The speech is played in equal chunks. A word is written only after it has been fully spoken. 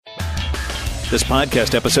This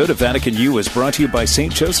podcast episode of Vatican U is brought to you by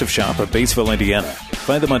St. Joseph Shop of Batesville, Indiana.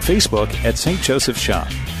 Find them on Facebook at St. Joseph Shop.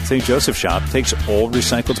 St. Joseph Shop takes all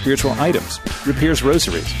recycled spiritual items, repairs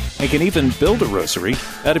rosaries, and can even build a rosary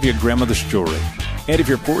out of your grandmother's jewelry. And if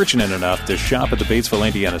you're fortunate enough to shop at the Batesville,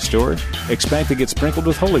 Indiana store, expect to get sprinkled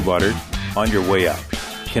with holy water on your way out.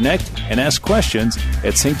 Connect and ask questions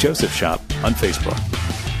at St. Joseph Shop on Facebook.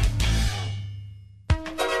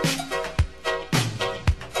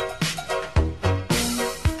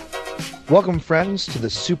 Welcome, friends, to the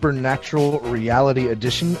Supernatural Reality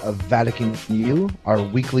edition of Vatican U, our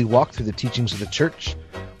weekly walk through the teachings of the Church.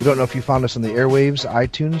 We don't know if you found us on the airwaves,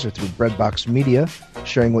 iTunes, or through Breadbox Media,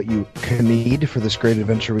 sharing what you need for this great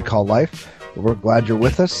adventure we call life. But we're glad you're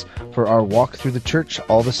with us for our walk through the Church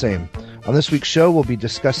all the same. On this week's show, we'll be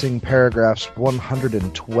discussing paragraphs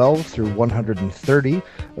 112 through 130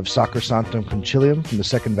 of Sacrosanctum Concilium from the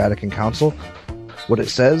Second Vatican Council. What it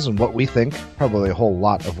says and what we think, probably a whole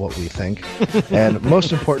lot of what we think, and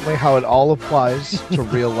most importantly, how it all applies to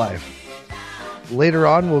real life. Later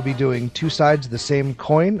on, we'll be doing Two Sides of the Same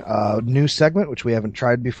Coin, a new segment which we haven't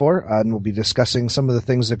tried before, and we'll be discussing some of the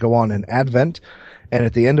things that go on in Advent. And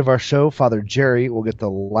at the end of our show, Father Jerry will get the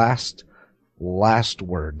last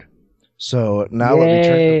word. So now let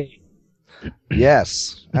me turn.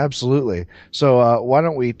 Yes, absolutely. So why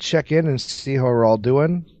don't we check in and see how we're all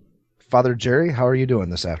doing? Father Jerry, how are you doing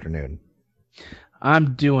this afternoon?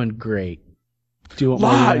 I'm doing great.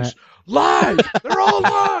 Lies! They're all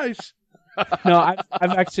lies! No,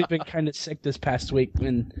 I've actually been kind of sick this past week,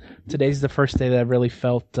 and today's the first day that I really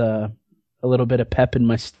felt a little bit of pep in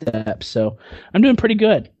my step, so I'm doing pretty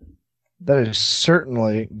good. That is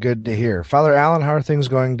certainly good to hear. Father Allen, how are things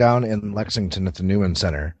going down in Lexington at the Newman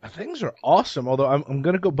Center? Things are awesome, although I'm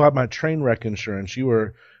going to go buy my train wreck insurance. You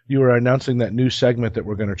were announcing that new segment that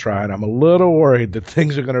we're going to try, and I'm a little worried that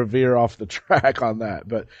things are going to veer off the track on that.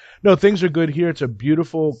 But no, things are good here. It's a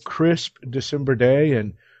beautiful, crisp December day,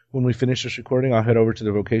 and when we finish this recording, I'll head over to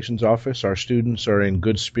the vocations office. Our students are in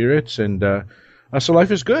good spirits, and so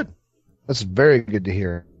life is good. That's very good to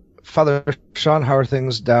hear. Father Sean, how are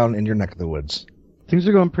things down in your neck of the woods? Things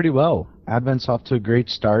are going pretty well. Advent's off to a great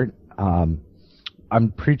start.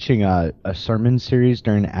 I'm preaching a sermon series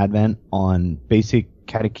during Advent on basic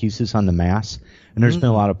catechesis on the Mass, and there's been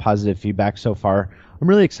a lot of positive feedback so far. I'm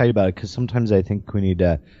really excited about it because sometimes I think we need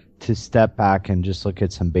to step back and just look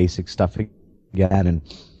at some basic stuff again. And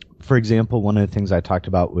for example, one of the things I talked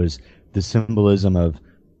about was the symbolism of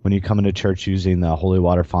when you come into church using the holy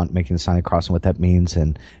water font, making the sign of the cross, and what that means.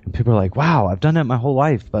 And people are like, wow, I've done that my whole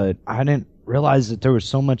life, but I didn't realize that there was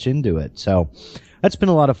so much into it. So that's been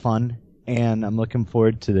a lot of fun, and I'm looking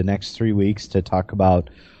forward to the next 3 weeks to talk about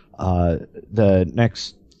the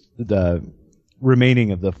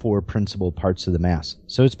remaining of the four principal parts of the Mass.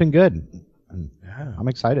 So it's been good. Yeah. I'm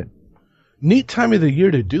excited. Neat time of the year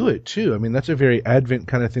to do it, too. I mean, that's a very Advent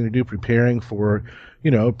kind of thing to do, preparing for,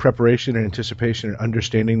 preparation and anticipation and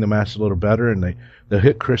understanding the Mass a little better, and they'll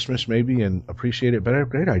hit Christmas maybe and appreciate it better.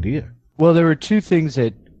 Great idea. Well, there were two things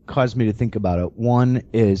that caused me to think about it. One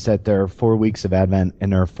is that there are 4 weeks of Advent,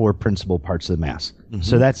 and there are four principal parts of the Mass. Mm-hmm.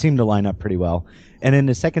 So that seemed to line up pretty well. And then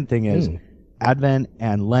the second thing is Advent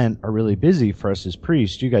and Lent are really busy for us as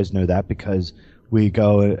priests. You guys know that because we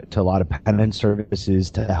go to a lot of penance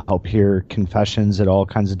services to help hear confessions at all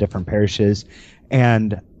kinds of different parishes.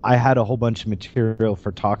 And I had a whole bunch of material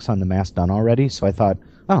for talks on the Mass done already. So I thought,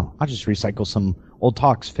 I'll just recycle some old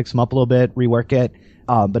talks, fix them up a little bit, rework it,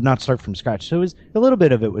 but not start from scratch. So it was a little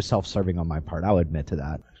bit of it was self-serving on my part. I'll admit to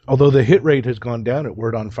that. Although the hit rate has gone down at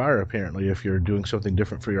Word on Fire, apparently, if you're doing something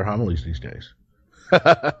different for your homilies these days.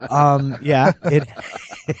 Yeah,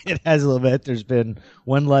 it has a little bit. There's been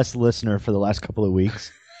one less listener for the last couple of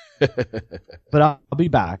weeks, but I'll be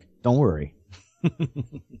back. Don't worry.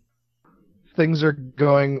 Things are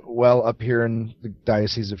going well up here in the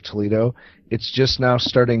Diocese of Toledo. It's just now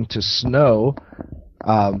starting to snow,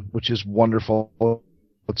 which is wonderful.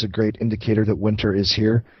 It's a great indicator that winter is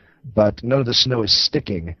here. But none of the snow is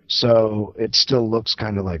sticking, so it still looks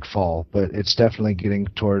kind of like fall. But it's definitely getting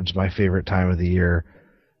towards my favorite time of the year,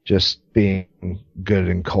 just being good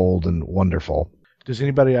and cold and wonderful. Does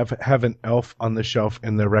anybody have an elf on the shelf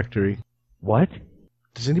in their rectory? What?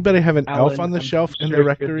 Does anybody have an elf on the shelf in their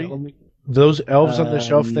rectory? Those elves on the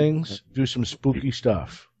shelf things do some spooky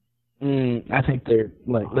stuff. I think they're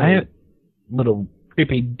like little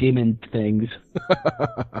creepy demon things.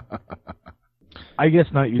 I guess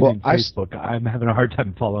not using Facebook. I'm having a hard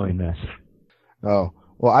time following this. Oh,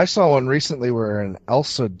 well, I saw one recently where an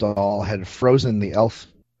Elsa doll had frozen the elf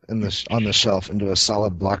on the shelf into a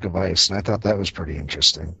solid block of ice, and I thought that was pretty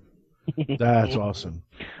interesting. That's awesome.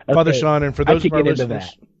 Father Sean, and for those of our listeners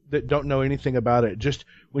listeners that don't know anything about it, just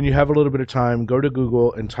when you have a little bit of time, go to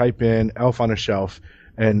Google and type in Elf on a Shelf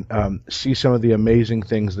and see some of the amazing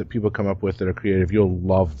things that people come up with that are creative. You'll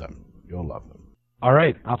love them. You'll love them. All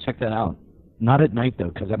right, I'll check that out. Not at night, though,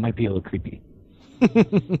 because that might be a little creepy.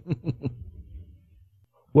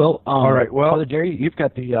 Well, all right. Well, Father Jerry, you've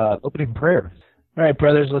got the opening prayer. All right,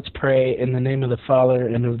 brothers, let's pray in the name of the Father,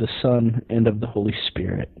 and of the Son, and of the Holy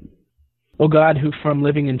Spirit. O God, who from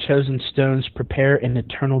living and chosen stones prepare an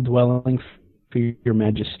eternal dwelling for your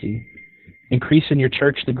majesty, increase in your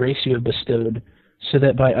church the grace you have bestowed, so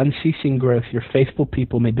that by unceasing growth your faithful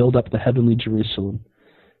people may build up the heavenly Jerusalem.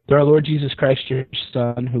 Through our Lord Jesus Christ, your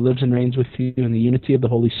Son, who lives and reigns with you in the unity of the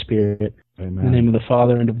Holy Spirit, Amen. in the name of the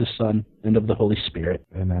Father, and of the Son, and of the Holy Spirit.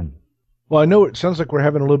 Amen. Well, I know it sounds like we're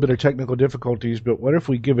having a little bit of technical difficulties, but what if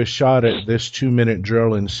we give a shot at this 2-minute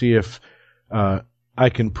drill and see if I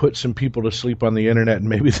can put some people to sleep on the internet, and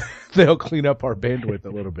maybe they'll clean up our bandwidth a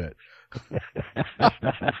little bit.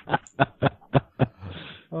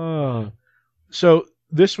 So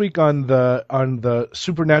this week on the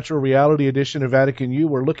Supernatural Reality edition of Vatican U,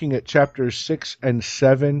 we're looking at chapters 6 and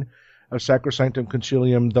 7 of Sacrosanctum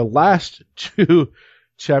Concilium. The last two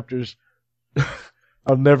chapters,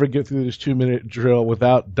 I'll never get through this 2-minute drill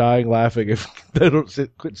without dying laughing if they don't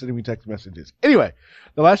quit sending me text messages. Anyway,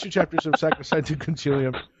 the last two chapters of Sacrosanctum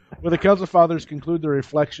Concilium, where the Council Fathers conclude their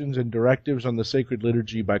reflections and directives on the sacred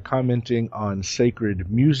liturgy by commenting on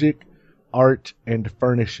sacred music, art, and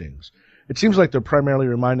furnishings. It seems like they're primarily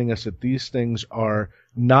reminding us that these things are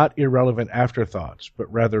not irrelevant afterthoughts,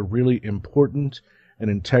 but rather really important and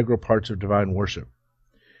integral parts of divine worship.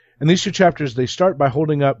 In these two chapters, they start by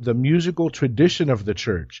holding up the musical tradition of the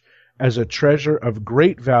Church as a treasure of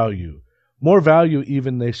great value, more value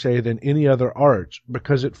even, they say, than any other art,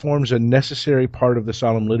 because it forms a necessary part of the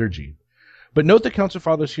solemn liturgy. But note the Council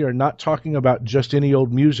Fathers here are not talking about just any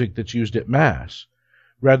old music that's used at Mass.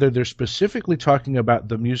 Rather, they're specifically talking about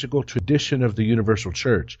the musical tradition of the universal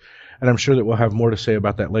church, and I'm sure that we'll have more to say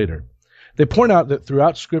about that later. They point out that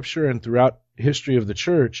throughout Scripture and throughout history of the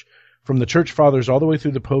church, from the church fathers all the way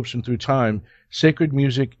through the popes and through time, sacred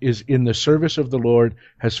music is in the service of the Lord,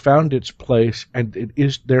 has found its place, and it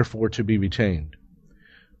is therefore to be retained.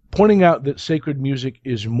 Pointing out that sacred music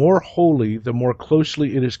is more holy the more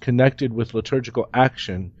closely it is connected with liturgical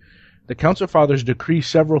action, the Council Fathers decree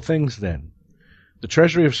several things then. The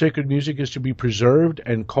treasury of sacred music is to be preserved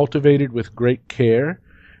and cultivated with great care,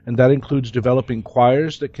 and that includes developing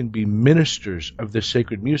choirs that can be ministers of this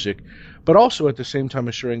sacred music, but also at the same time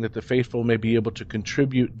assuring that the faithful may be able to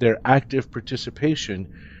contribute their active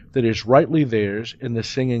participation that is rightly theirs in the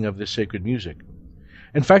singing of this sacred music.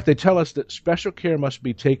 In fact, they tell us that special care must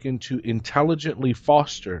be taken to intelligently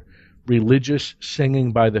foster religious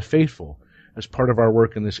singing by the faithful as part of our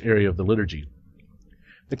work in this area of the liturgy.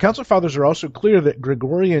 The Council Fathers are also clear that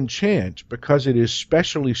Gregorian chant, because it is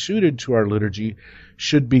specially suited to our liturgy,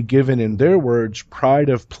 should be given, in their words, pride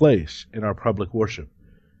of place in our public worship.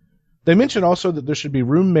 They mention also that there should be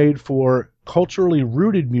room made for culturally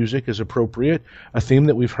rooted music as appropriate, a theme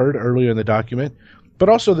that we've heard earlier in the document, but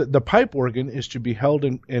also that the pipe organ is to be held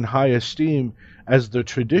in high esteem as the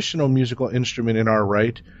traditional musical instrument in our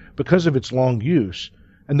rite because of its long use,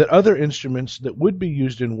 and that other instruments that would be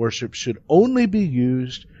used in worship should only be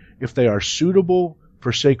used if they are suitable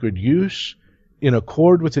for sacred use, in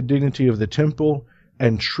accord with the dignity of the temple,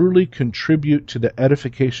 and truly contribute to the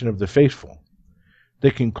edification of the faithful.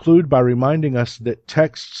 They conclude by reminding us that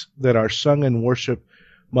texts that are sung in worship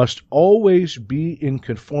must always be in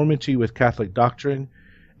conformity with Catholic doctrine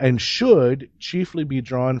and should chiefly be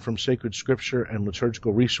drawn from sacred scripture and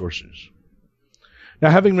liturgical resources. Now,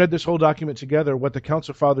 having read this whole document together, what the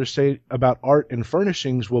Council Fathers say about art and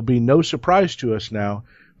furnishings will be no surprise to us now,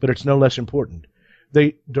 but it's no less important.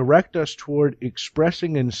 They direct us toward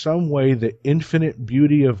expressing in some way the infinite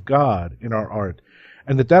beauty of God in our art,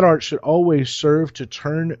 and that art should always serve to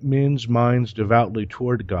turn men's minds devoutly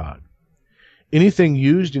toward God. Anything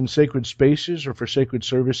used in sacred spaces or for sacred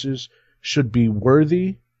services should be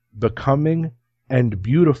worthy, becoming, and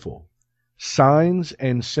beautiful, signs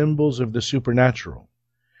and symbols of the supernatural.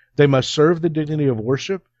 They must serve the dignity of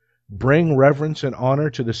worship, bring reverence and honor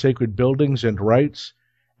to the sacred buildings and rites,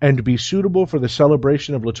 and be suitable for the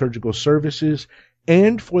celebration of liturgical services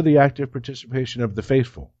and for the active participation of the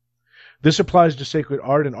faithful. This applies to sacred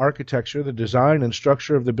art and architecture, the design and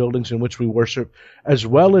structure of the buildings in which we worship, as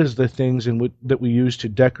well as the things that we use to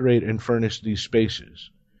decorate and furnish these spaces.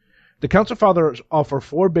 The Council Fathers offer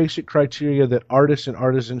 4 basic criteria that artists and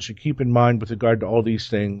artisans should keep in mind with regard to all these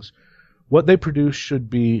things. What they produce should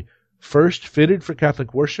be, first, fitted for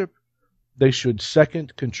Catholic worship. They should,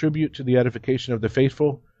 second, contribute to the edification of the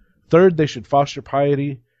faithful. Third, they should foster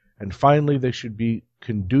piety. And finally, they should be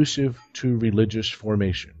conducive to religious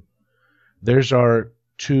formation. There's our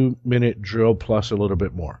 2-minute drill plus a little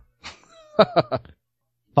bit more.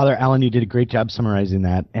 Father Allen, you did a great job summarizing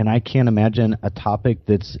that, and I can't imagine a topic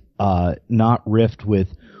that's not riffed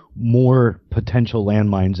with more potential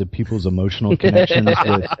landmines of people's emotional connections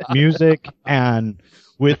with music and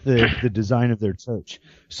with the design of their church.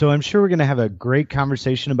 So I'm sure we're going to have a great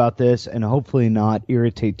conversation about this and hopefully not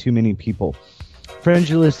irritate too many people. Friends,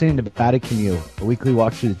 you're listening to Vatican U, a weekly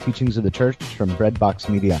walk through the teachings of the church from Breadbox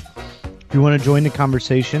Media. If you want to join the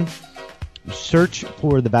conversation, search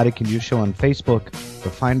for the Vatican U Show on Facebook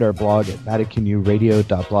or find our blog at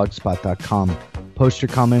VaticanUradio.blogspot.com. Post your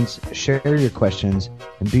comments, share your questions,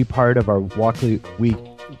 and be part of our weekly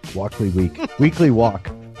walk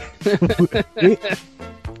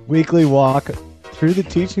through the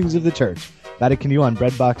teachings of the church. Vatican U on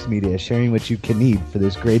Breadbox Media, sharing what you can need for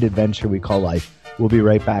this great adventure we call life. We'll be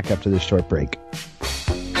right back after this short break.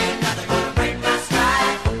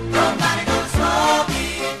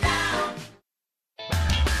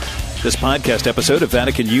 This podcast episode of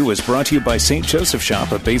Vatican U is brought to you by St. Joseph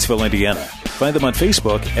Shop of Batesville, Indiana. Find them on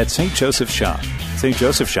Facebook at St. Joseph Shop. St.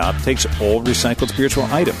 Joseph Shop takes all recycled spiritual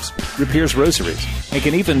items, repairs rosaries, and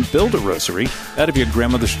can even build a rosary out of your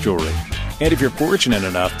grandmother's jewelry. And if you're fortunate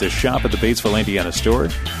enough to shop at the Batesville, Indiana store,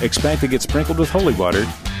 expect to get sprinkled with holy water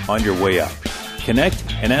on your way up.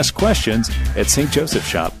 Connect and ask questions at St. Joseph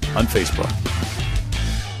Shop on Facebook.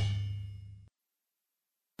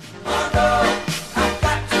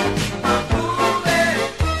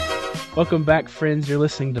 Welcome back, friends. You're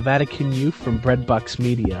listening to Vatican U from Breadbox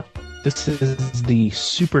Media. This is the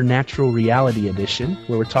Supernatural Reality Edition,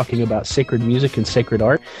 where we're talking about sacred music and sacred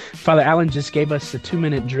art. Father Allen just gave us a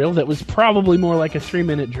 2-minute drill that was probably more like a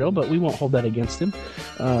 3-minute drill, but we won't hold that against him.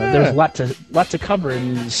 There's a lot to cover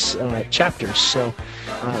in these chapters, so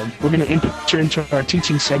we're going to enter into our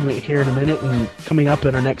teaching segment here in a minute, and coming up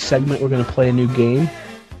in our next segment, we're going to play a new game,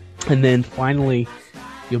 and then finally,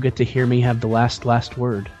 you'll get to hear me have the last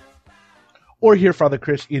word. Or hear Father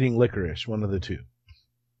Chris eating licorice, one of the two.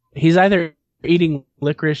 He's either eating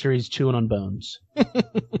licorice or he's chewing on bones.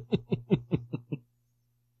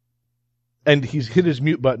 And he's hit his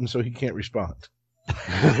mute button so he can't respond.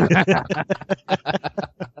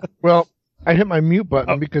 Well, I hit my mute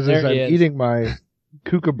button because as I'm eating my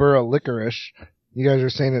kookaburra licorice, you guys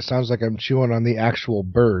are saying it sounds like I'm chewing on the actual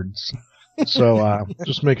birds. So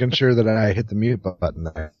just making sure that I hit the mute button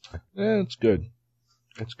there. Yeah, that's good.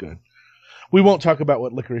 That's good. We won't talk about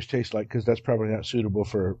what licorice tastes like because that's probably not suitable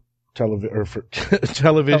for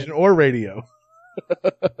television or radio.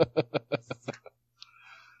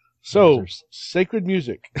 So, sacred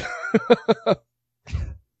music. It's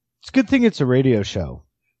a good thing it's a radio show.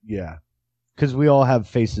 Yeah. Because we all have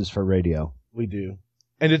faces for radio. We do.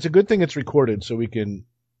 And it's a good thing it's recorded so we can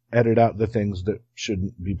edit out the things that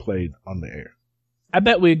shouldn't be played on the air. I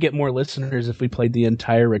bet we'd get more listeners if we played the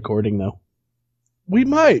entire recording, though. We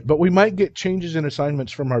might, but we might get changes in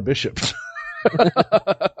assignments from our bishops.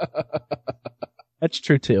 That's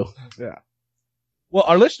true, too. Yeah. Well,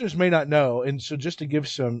 our listeners may not know, and so just to give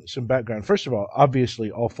some background, first of all, obviously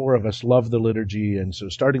all four of us love the liturgy, and so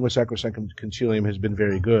starting with Sacrosanctum Concilium has been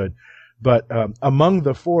very good. But among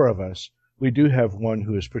the four of us, we do have one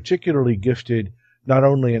who is particularly gifted not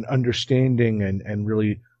only in understanding and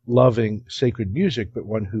really loving sacred music, but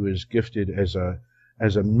one who is gifted as a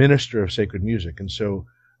minister of sacred music. And so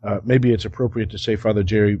maybe it's appropriate to say, Father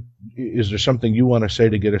Jerry, is there something you want to say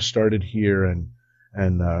to get us started here and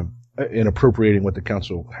in appropriating what the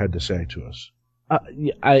council had to say to us?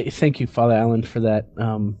 I thank you, Father Allen, for that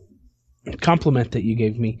compliment that you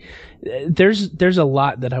gave me. There's a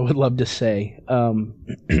lot that I would love to say.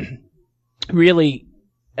 Really,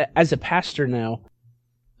 as a pastor now,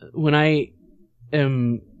 when I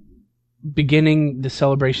am beginning the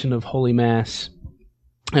celebration of Holy Mass,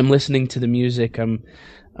 I'm listening to the music. I'm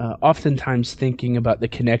oftentimes thinking about the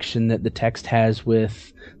connection that the text has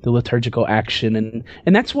with the liturgical action,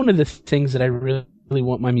 and that's one of the things that I really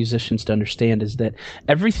want my musicians to understand is that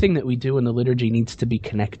everything that we do in the liturgy needs to be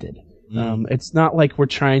connected. It's not like we're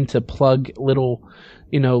trying to plug little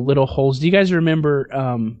holes. Do you guys remember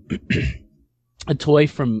a toy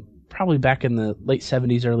from probably back in the late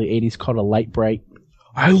 70s, early 80s called a Light Bright?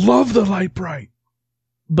 I love the Light Bright.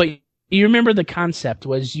 But you remember the concept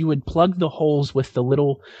was you would plug the holes with the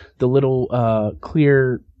little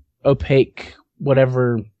clear, opaque,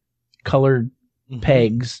 whatever colored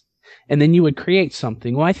pegs, and then you would create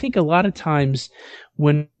something. Well, I think a lot of times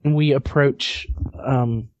when we approach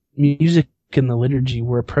music in the liturgy,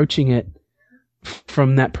 we're approaching it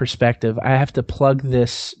from that perspective. I have to plug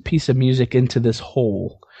this piece of music into this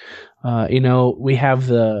hole. We have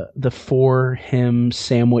the 4-hymn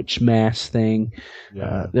sandwich mass thing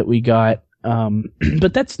that we got,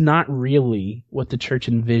 but that's not really what the church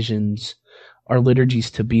envisions our liturgies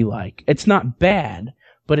to be like. It's not bad,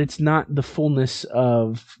 but it's not the fullness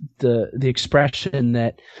of the expression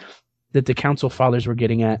that the Council Fathers were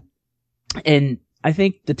getting at. And I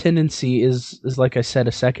think the tendency is like I said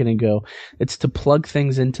a second ago, it's to plug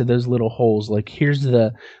things into those little holes. Like, here's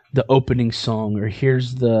the opening song, or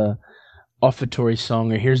here's the offertory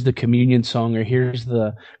song, or here's the communion song, or here's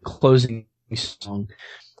the closing song.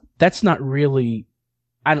 That's not really,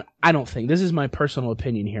 I don't think, this is my personal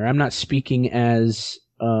opinion here. I'm not speaking as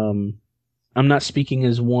one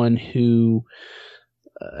who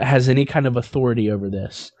has any kind of authority over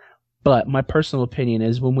this. But my personal opinion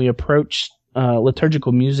is, when we approach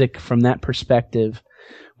liturgical music from that perspective,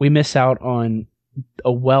 we miss out on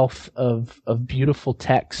a wealth of beautiful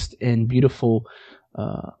text and beautiful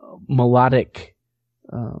melodic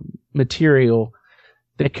material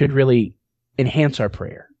that could really enhance our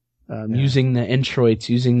prayer. Using the introits,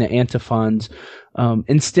 using the antiphons.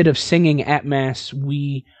 Instead of singing at Mass,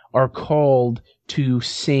 we are called to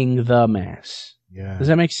sing the Mass. Yeah. Does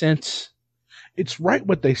that make sense? It's right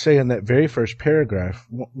what they say in that very first paragraph,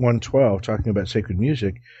 112, talking about sacred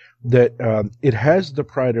music, that it has the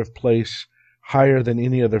pride of place higher than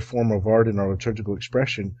any other form of art in our liturgical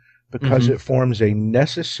expression, because it forms a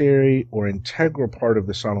necessary or integral part of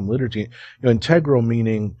the solemn liturgy. Integral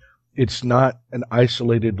meaning it's not an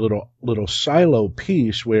isolated little silo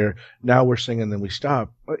piece where now we're singing then we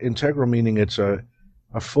stop. Integral meaning it's a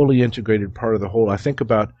fully integrated part of the whole. I think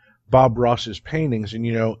about Bob Ross's paintings, and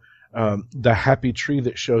the happy tree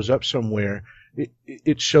that shows up somewhere,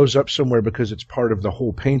 it shows up somewhere because it's part of the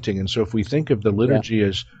whole painting. And so if we think of the liturgy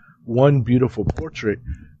as one beautiful portrait,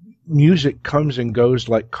 music comes and goes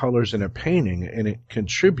like colors in a painting, and it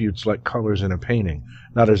contributes like colors in a painting,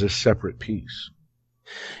 not as a separate piece.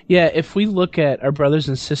 Yeah, if we look at our brothers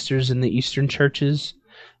and sisters in the Eastern churches,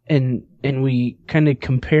 and we kind of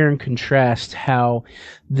compare and contrast how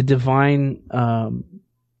the divine, the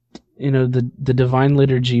divine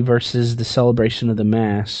liturgy versus the celebration of the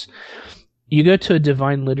Mass, you go to a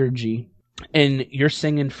divine liturgy, and you're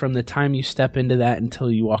singing from the time you step into that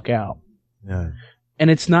until you walk out. Yeah. And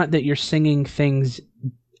it's not that you're singing things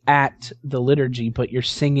at the liturgy, but you're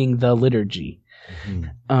singing the liturgy.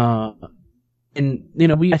 And,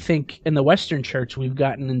 I think in the Western church, we've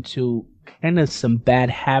gotten into kind of some bad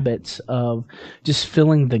habits of just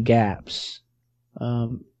filling the gaps,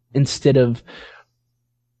 instead of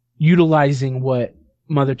utilizing what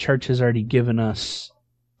Mother Church has already given us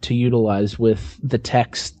to utilize with the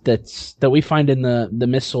text that we find in the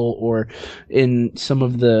Missal or in some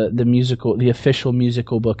of the official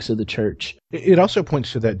musical books of the church. It also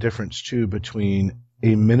points to that difference too between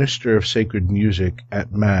a minister of sacred music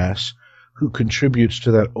at Mass who contributes to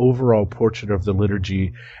that overall portrait of the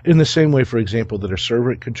liturgy in the same way, for example, that a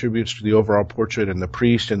servant contributes to the overall portrait, and the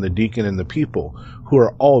priest and the deacon and the people, who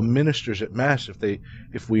are all ministers at Mass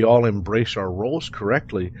if we all embrace our roles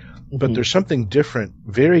correctly. But there's something different,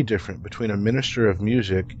 very different, between a minister of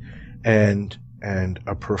music and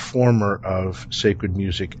a performer of sacred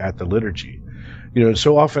music at the liturgy.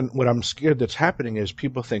 So often what I'm scared that's happening is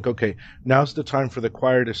people think, okay, now's the time for the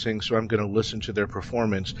choir to sing, so I'm going to listen to their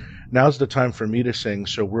performance. Now's the time for me to sing,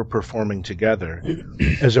 so we're performing together,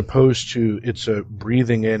 as opposed to it's a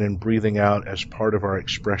breathing in and breathing out as part of our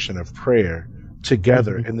expression of prayer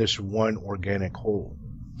together in this one organic whole.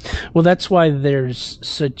 Well, that's why there's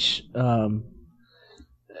such... let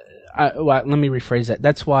me rephrase that.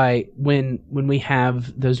 That's why when we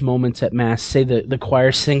have those moments at Mass, say the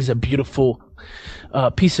choir sings a beautiful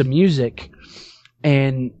piece of music,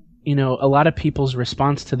 and a lot of people's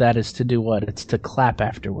response to that is to do what? It's to clap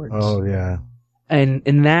afterwards. Oh yeah.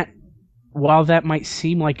 And that, while that might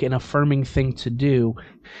seem like an affirming thing to do,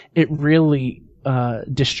 it really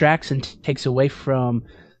distracts and takes away from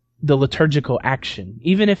the liturgical action.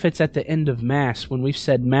 Even if it's at the end of Mass, when we've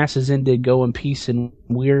said Mass is ended, go in peace, and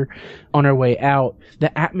we're on our way out,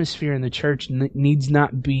 the atmosphere in the church needs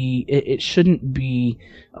not be, it shouldn't be,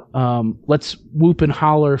 let's whoop and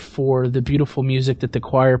holler for the beautiful music that the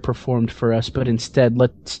choir performed for us, but instead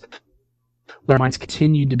let's let our minds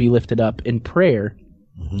continue to be lifted up in prayer.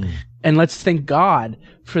 And let's thank God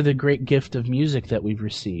for the great gift of music that we've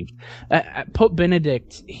received. Pope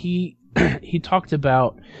Benedict, he talked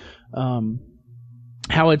about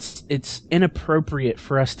how it's inappropriate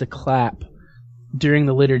for us to clap during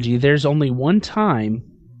the liturgy. There's only one time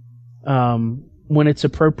when it's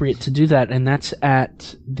appropriate to do that, and that's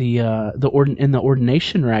at in the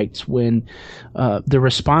ordination rites, when the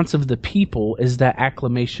response of the people is that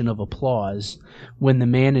acclamation of applause when the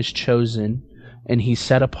man is chosen and he's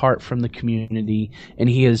set apart from the community, and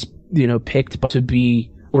he is picked to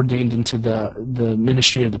be ordained into the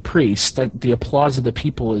ministry of the priest. That the applause of the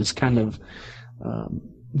people is kind of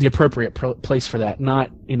the appropriate place for that.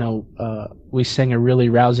 Not we sang a really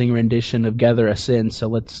rousing rendition of "Gather Us In," so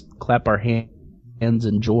let's clap our hands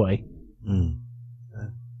in joy.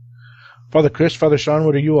 Father Chris, Father Sean,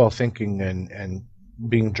 what are you all thinking and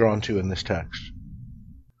being drawn to in this text?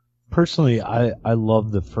 Personally, I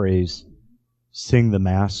love the phrase "sing the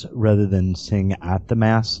Mass" rather than "sing at the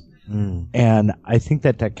Mass." And I think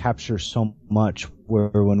that captures so much,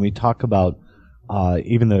 where when we talk about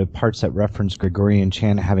even the parts that reference Gregorian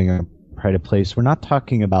chant having a pride of place, we're not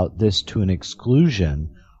talking about this to an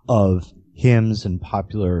exclusion of hymns and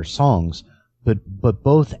popular songs, but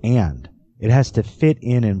both and. It has to fit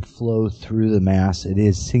in and flow through the Mass. It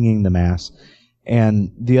is singing the Mass.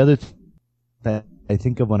 And the other that I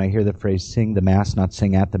think of when I hear the phrase "sing the Mass," not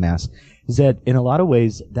 "sing at the Mass," is that in a lot of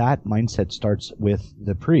ways that mindset starts with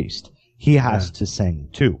the priest. He has to sing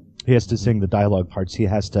too. He has to sing the dialogue parts. He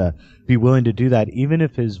has to be willing to do that, even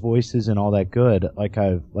if his voice isn't all that good. Like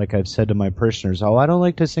I've said to my parishioners, I don't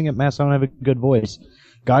like to sing at Mass. I don't have a good voice.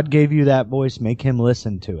 God gave you that voice. Make him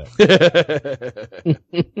listen to it.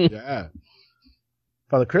 Yeah.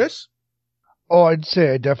 Father Chris? Oh, I'd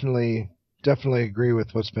say I definitely agree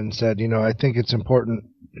with what's been said. I think it's important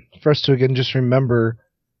for us to again just remember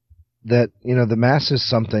that the Mass is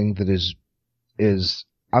something that is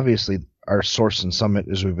obviously our source and summit,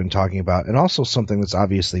 as we've been talking about, and also something that's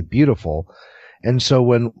obviously beautiful. And so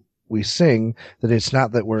when we sing, that it's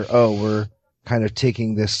not that we're kind of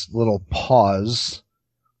taking this little pause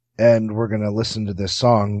and we're going to listen to this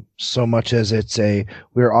song, so much as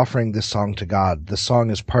we're offering this song to God. The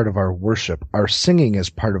song is part of our worship. Our singing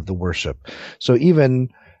is part of the worship. So even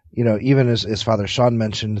as Father Sean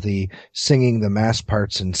mentioned, the singing the Mass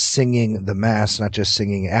parts and singing the Mass, not just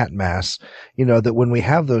singing at Mass, that when we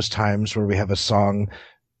have those times where we have a song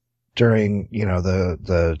during,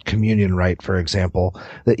 the communion rite, for example,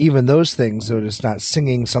 that even those things, though it's not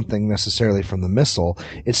singing something necessarily from the missal,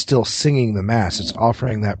 it's still singing the Mass. It's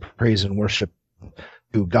offering that praise and worship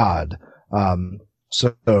to God.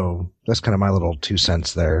 So that's kind of my little 2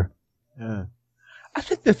 cents there. Yeah. I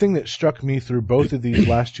think the thing that struck me through both of these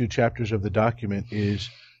last 2 chapters of the document is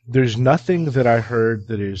there's nothing that I heard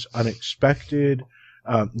that is unexpected,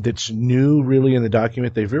 that's new really in the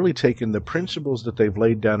document. They've really taken the principles that they've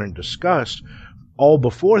laid down and discussed all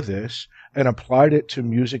before this and applied it to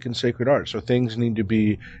music and sacred art. So things need to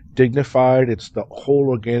be dignified. It's the whole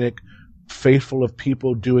organic, faithful of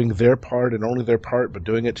people doing their part and only their part, but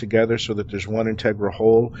doing it together so that there's one integral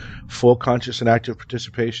whole. Full conscious and active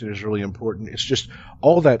participation is really important. It's just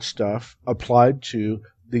all that stuff applied to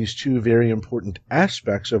these 2 very important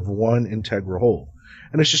aspects of one integral whole.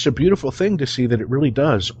 And it's just a beautiful thing to see that it really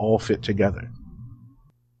does all fit together.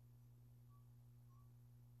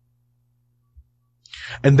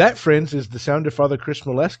 And that, friends, is the sound of Father Chris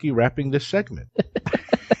Molesky wrapping this segment.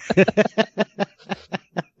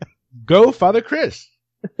 Go, Father Chris.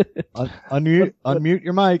 Unmute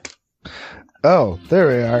your mic. Oh, there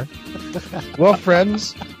we are. Well,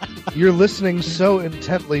 friends, you're listening so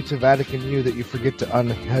intently to Vatican U that you forget to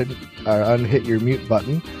unhit your mute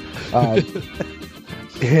button.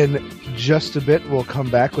 In just a bit, we'll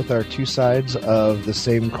come back with our 2 sides of the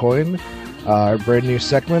same coin, our brand new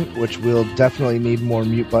segment, which will definitely need more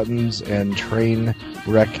mute buttons and train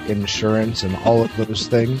wreck insurance and all of those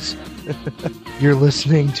things. You're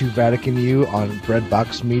listening to Vatican U on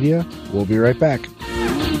Breadbox Media. We'll be right back.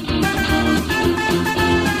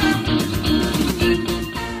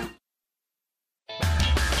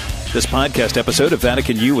 This podcast episode of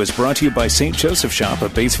Vatican U is brought to you by St. Joseph Shop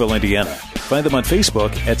of Batesville, Indiana. Find them on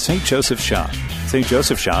Facebook at St. Joseph Shop. St.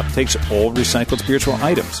 Joseph Shop takes all recycled spiritual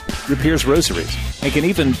items, repairs rosaries, and can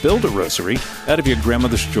even build a rosary out of your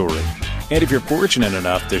grandmother's jewelry. And if you're fortunate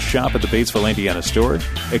enough to shop at the Batesville, Indiana store,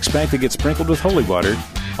 expect to get sprinkled with holy water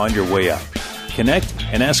on your way up. Connect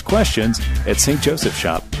and ask questions at St. Joseph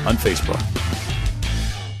Shop on Facebook.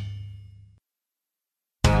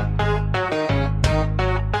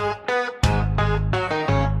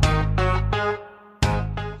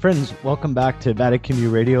 Friends, welcome back to Vatican U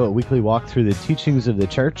Radio, a weekly walk through the teachings of the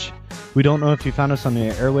Church. We don't know if you found us on the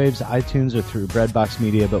airwaves, iTunes, or through Breadbox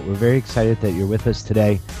Media, but we're very excited that you're with us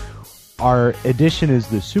today. Our edition is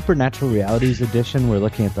the Supernatural Realities edition. We're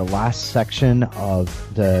looking at the last section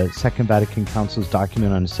of the Second Vatican Council's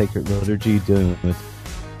document on sacred liturgy, dealing with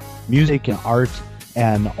music and art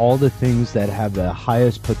and all the things that have the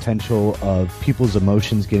highest potential of people's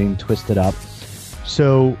emotions getting twisted up.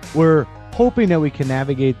 So we're hoping that we can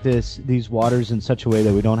navigate these waters in such a way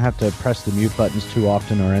that we don't have to press the mute buttons too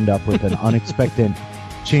often or end up with an unexpected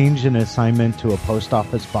change in assignment to a post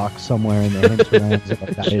office box somewhere in the hinterlands of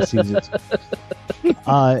our dioceses.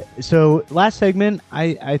 So last segment,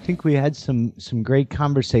 I think we had some great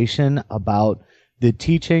conversation about the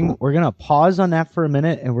teaching. We're going to pause on that for a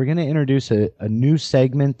minute, and we're going to introduce a new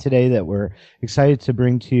segment today that we're excited to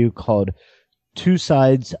bring to you called Two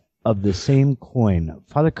Sides of the Same Coin.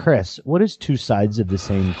 Father Chris, what is two sides of the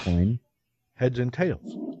same coin? Heads and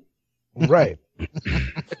tails. Right.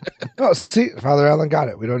 Oh, see, Father Allen got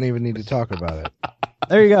it. We don't even need to talk about it.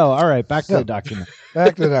 There you go. All right, back to the document.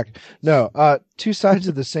 Back to the document. No, two sides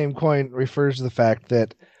of the same coin refers to the fact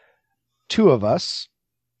that two of us,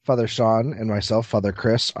 Father Sean and myself, Father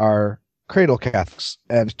Chris, are cradle Catholics,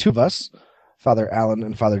 and two of us, Father Allen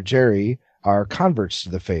and Father Jerry, are converts to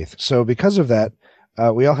the faith. So because of that,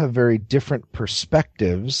 we all have very different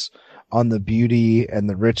perspectives on the beauty and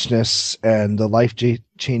the richness and the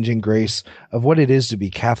life-changing grace of what it is to be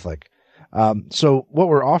Catholic. So what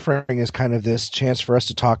we're offering is kind of this chance for us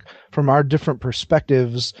to talk from our different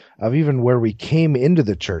perspectives of even where we came into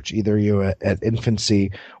the church, either at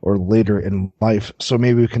infancy or later in life. So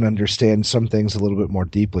maybe we can understand some things a little bit more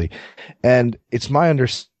deeply. And it's my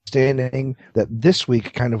understanding that this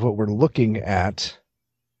week, kind of what we're looking at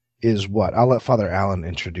is what? I'll let Father Allen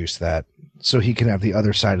introduce that so he can have the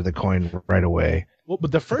other side of the coin right away. Well,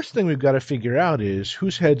 but the first thing we've got to figure out is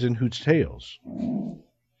whose heads and whose tails.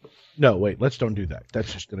 No, wait, let's don't do that.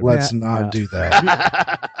 That's just going to Let's not do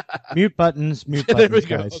that. Mute buttons, there we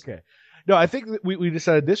go. guys. Okay. No, I think that we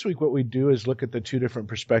decided this week what we do is look at the two different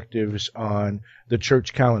perspectives on the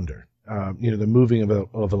church calendar. The moving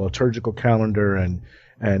of a liturgical calendar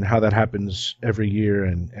and how that happens every year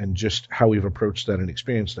and just how we've approached that and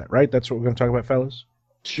experienced that, right? That's what we're going to talk about, fellas?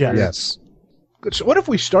 Yes. Good. So what if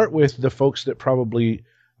we start with the folks that probably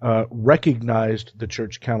recognized the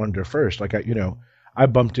church calendar first? Like, I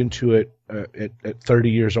bumped into it at 30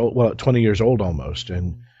 years old, well, at 20 years old almost.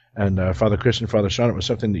 And Father Chris and Father Sean, it was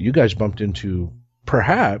something that you guys bumped into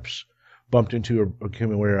or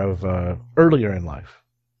became aware of earlier in life.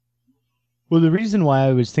 Well, the reason why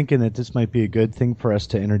I was thinking that this might be a good thing for us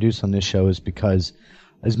to introduce on this show is because,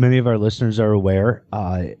 as many of our listeners are aware,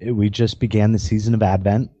 we just began the season of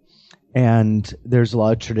Advent. And there's a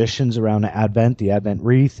lot of traditions around Advent, the Advent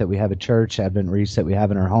wreath that we have at church, Advent wreaths that we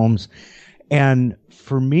have in our homes. And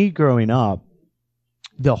for me growing up,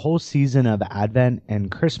 the whole season of Advent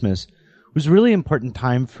and Christmas was a really important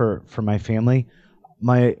time for my family.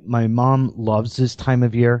 My mom loves this time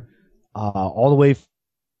of year, all the way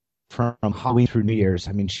from Halloween through New Year's.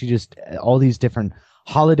 I mean, she just, all these different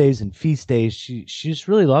holidays and feast days, she just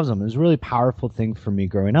really loves them. It was a really powerful thing for me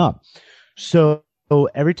growing up. So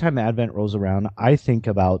every time Advent rolls around, I think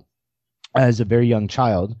about, as a very young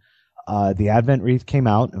child, the Advent wreath came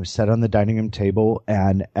out. It was set on the dining room table,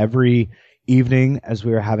 and every evening as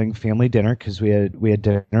we were having family dinner, because we had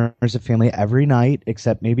dinner as a family every night,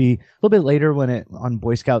 except maybe a little bit later when on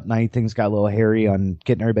Boy Scout night things got a little hairy on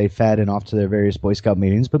getting everybody fed and off to their various Boy Scout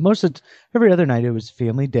meetings. But every other night it was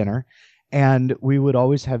family dinner, and we would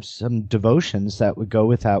always have some devotions that would go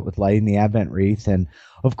with that, with lighting the Advent wreath. And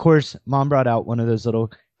of course, Mom brought out one of those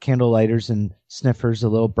little candle lighters and sniffers, a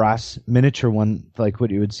little brass miniature one like what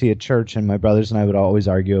you would see at church, and my brothers and I would always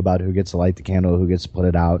argue about who gets to light the candle, who gets to put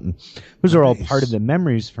it out, and those are all part of the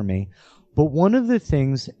memories for me. But one of the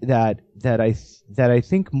things that I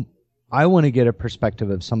think I want to get a perspective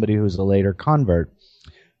of somebody who's a later convert,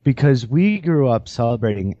 because we grew up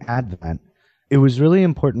celebrating Advent. It was really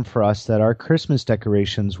important for us that our Christmas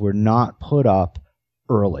decorations were not put up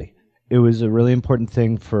early. It was a really important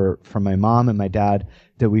thing for my mom and my dad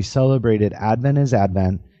that we celebrated Advent as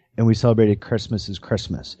Advent and we celebrated Christmas as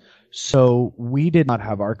Christmas. So we did not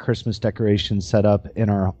have our Christmas decorations set up in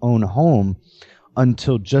our own home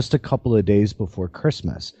until just a couple of days before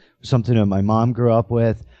Christmas. Something that my mom grew up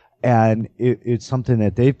with, and it's something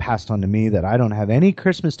that they've passed on to me, that I don't have any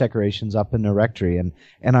Christmas decorations up in the rectory,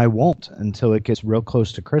 and I won't until it gets real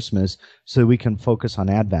close to Christmas so that we can focus on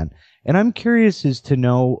Advent. And I'm curious as to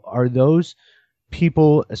know, are those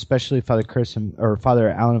people, especially Father Chris or Father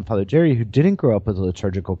Allen and Father Jerry, who didn't grow up with a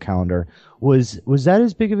liturgical calendar, was that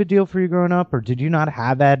as big of a deal for you growing up, or did you not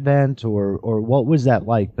have Advent, or what was that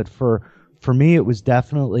like? But for me, it was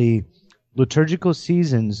definitely liturgical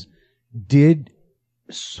seasons did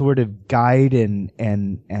sort of guide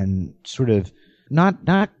and sort of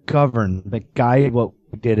not govern, but guide what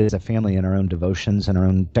we did as a family in our own devotions and our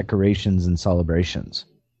own decorations and celebrations.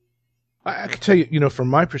 I can tell you, from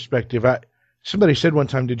my perspective, somebody said one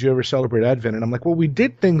time, did you ever celebrate Advent? And I'm like, well, we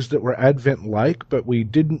did things that were Advent-like, but we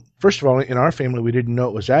didn't, first of all, in our family, we didn't know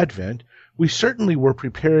it was Advent. We certainly were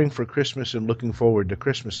preparing for Christmas and looking forward to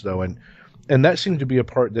Christmas, though. And that seemed to be a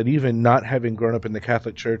part that even not having grown up in the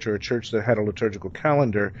Catholic Church or a church that had a liturgical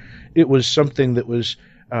calendar, it was something that was,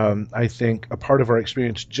 I think, a part of our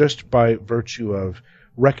experience just by virtue of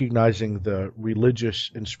recognizing the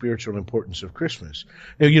religious and spiritual importance of Christmas.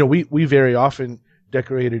 And, we very often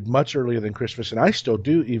decorated much earlier than Christmas, and I still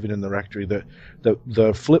do, even in the rectory.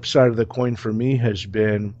 The flip side of the coin for me has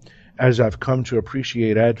been, as I've come to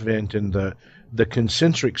appreciate Advent and the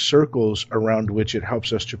concentric circles around which it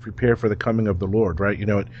helps us to prepare for the coming of the Lord, right?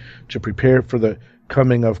 To prepare for the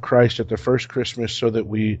coming of Christ at the first Christmas so that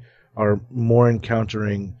we are more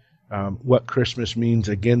encountering what Christmas means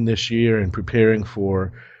again this year and preparing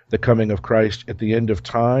for the coming of Christ at the end of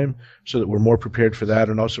time so that we're more prepared for that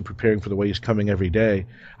and also preparing for the way he's coming every day.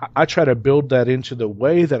 I try to build that into the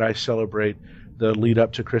way that I celebrate the lead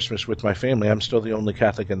up to Christmas with my family. I'm still the only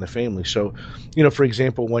Catholic in the family. So, for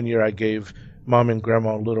example, one year I gave Mom and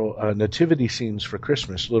Grandma little nativity scenes for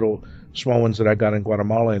Christmas, little small ones that I got in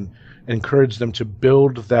Guatemala, and encouraged them to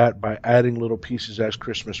build that by adding little pieces as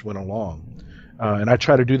Christmas went along. And I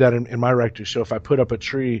try to do that in my rectory. So if I put up a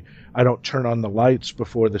tree, I don't turn on the lights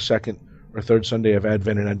before the second or third Sunday of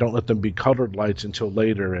Advent, and I don't let them be colored lights until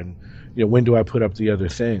later. And when do I put up the other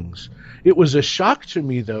things? It was a shock to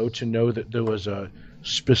me, though, to know that there was a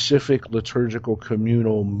specific liturgical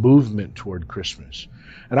communal movement toward Christmas.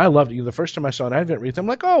 And I loved it. The first time I saw an Advent wreath, I'm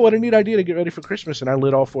like, oh, what a neat idea to get ready for Christmas. And I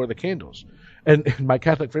lit all 4 of the candles. And my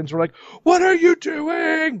Catholic friends were like, what are you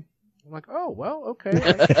doing? I'm like, oh, well, okay.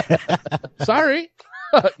 Sorry.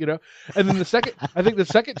 And then the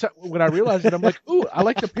second time when I realized it, I'm like, ooh, I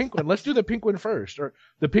like the pink one. Let's do the pink one first. Or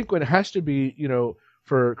the pink one has to be,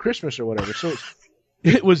 for Christmas or whatever. So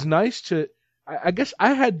it was nice to, I guess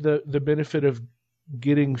I had the benefit of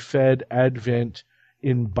getting fed Advent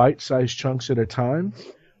in bite-sized chunks at a time,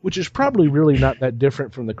 which is probably really not that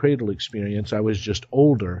different from the cradle experience. I was just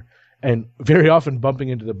older and very often bumping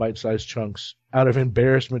into the bite-sized chunks out of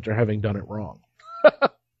embarrassment or having done it wrong.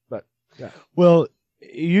 But yeah. Well,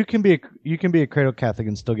 you can be a cradle Catholic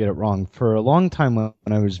and still get it wrong. For a long time when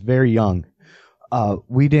I was very young,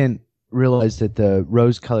 we didn't realize that the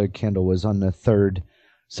rose-colored candle was on the third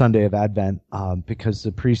Sunday of Advent because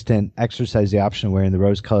the priest didn't exercise the option of wearing the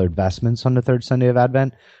rose-colored vestments on the third Sunday of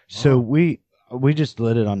Advent. So we just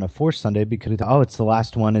lit it on the fourth Sunday because it's the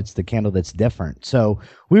last one. It's the candle that's different. So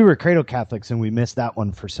we were cradle Catholics and we missed that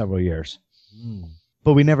one for several years.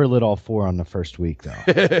 But we never lit all 4 on the first week,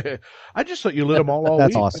 though. I just thought you lit them all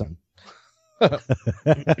That's week. awesome.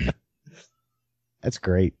 That's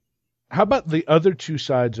great. How about the other 2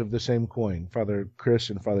 sides of the same coin, Father Chris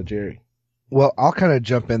and Father Jerry? Well, I'll kind of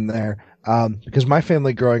jump in there because my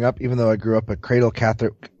family growing up, even though I grew up a cradle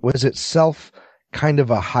Catholic, was itself kind of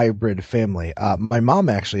a hybrid family. My mom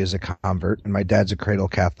actually is a convert, and my dad's a cradle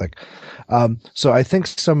Catholic. So I think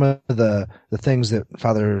some of the things that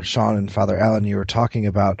Father Sean and Father Alan you were talking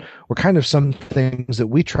about were kind of some things that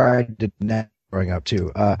we tried to net growing up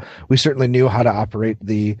too. We certainly knew how to operate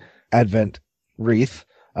the Advent wreath.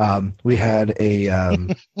 We had a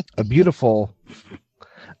beautiful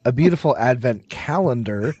Advent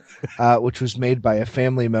calendar, which was made by a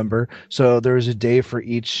family member. So there was a day for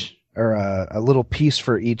each, or a little piece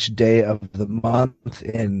for each day of the month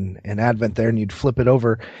in Advent there, and you'd flip it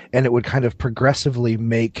over, and it would kind of progressively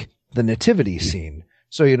make the nativity scene.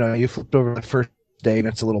 So, you flipped over the first day, and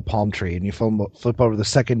it's a little palm tree, and you flip over the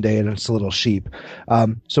second day, and it's a little sheep.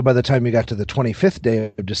 So by the time you got to the 25th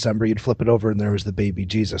day of December, you'd flip it over, and there was the baby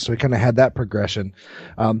Jesus. So we kind of had that progression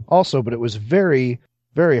also, but it was very,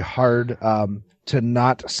 very hard to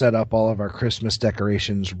not set up all of our Christmas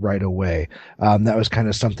decorations right away. That was kind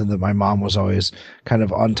of something that my mom was always kind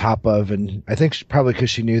of on top of, and I think probably because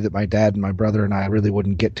she knew that my dad and my brother and I really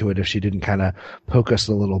wouldn't get to it if she didn't kind of poke us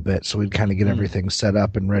a little bit, so we'd kind of get everything set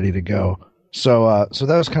up and ready to go. So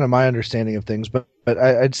that was kind of my understanding of things, but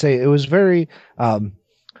I'd say it was very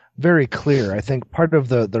very clear. I think part of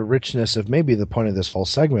the richness of maybe the point of this whole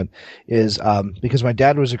segment is because my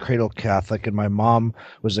dad was a cradle Catholic and my mom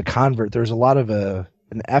was a convert, there was a lot of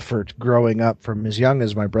an effort growing up from as young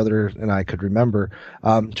as my brother and I could remember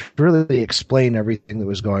to really explain everything that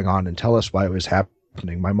was going on and tell us why it was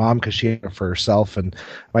happening. My mom, because she had it for herself, and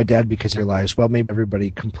my dad, because he realized, well, maybe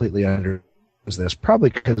everybody completely understands this,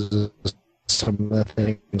 probably because of some of the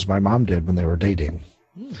things my mom did when they were dating.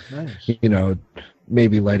 Nice.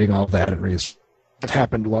 Maybe lighting all that at wreaths. It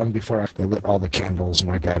happened long before I lit all the candles and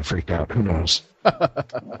my dad freaked out. Who knows?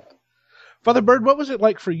 Father Bird, what was it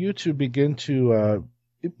like for you to begin to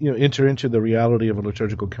enter into the reality of a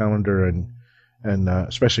liturgical calendar and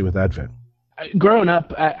especially with Advent? Growing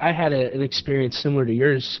up, I had an experience similar to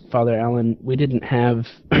yours, Father Allen. We didn't have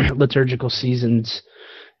liturgical seasons.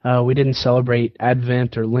 We didn't celebrate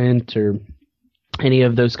Advent or Lent or any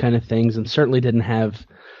of those kind of things, and certainly didn't have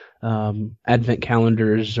Advent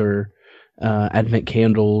calendars or Advent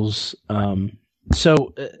candles.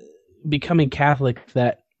 So becoming Catholic,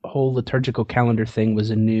 that whole liturgical calendar thing was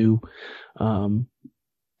a new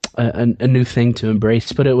thing to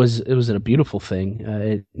embrace, but it was a beautiful thing.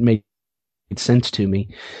 It made sense to me.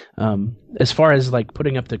 As far as like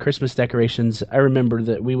putting up the Christmas decorations, I remember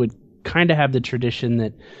that we would kind of have the tradition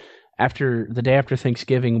that after the day after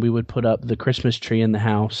Thanksgiving, we would put up the Christmas tree in the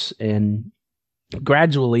house, and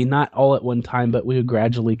gradually, not all at one time, but we would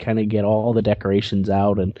gradually kind of get all the decorations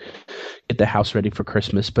out and get the house ready for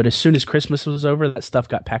Christmas. But as soon as Christmas was over, that stuff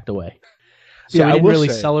got packed away. So we didn't really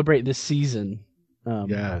celebrate this season.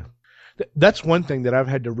 That's one thing that I've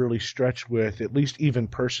had to really stretch with, at least even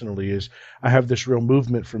personally, is I have this real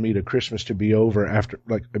movement for me to Christmas to be over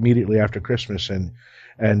immediately after Christmas, and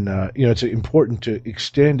it's important to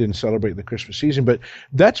extend and celebrate the Christmas season. But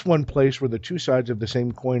that's one place where the two sides of the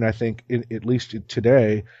same coin, I think, at least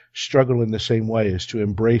today, struggle in the same way, is to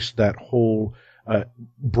embrace that whole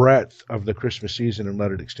breadth of the Christmas season and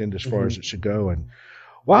let it extend as far as it should go. And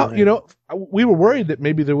well, we were worried that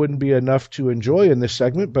maybe there wouldn't be enough to enjoy in this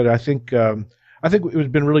segment, but I think it has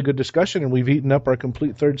been a really good discussion, and we've eaten up our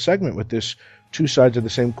complete third segment with this two sides of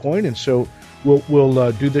the same coin. And so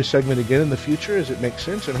we'll do this segment again in the future as it makes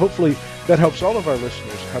sense, and hopefully that helps all of our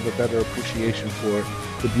listeners have a better appreciation for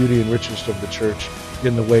the beauty and richness of the Church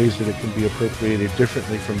in the ways that it can be appropriated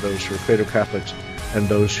differently from those who are Credo-Catholics and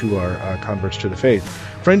those who are converts to the faith.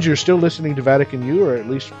 Friends, you're still listening to Vatican U, or at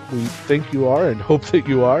least we think you are and hope that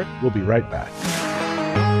you are. We'll be right back.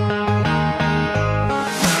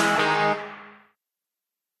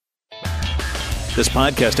 This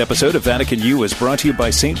podcast episode of Vatican U is brought to you by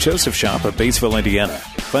St. Joseph Shop of Batesville, Indiana.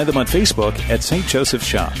 Find them on Facebook at St. Joseph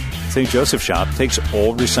Shop. St. Joseph Shop takes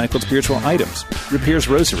all recycled spiritual items, repairs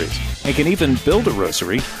rosaries, and can even build a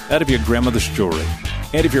rosary out of your grandmother's jewelry.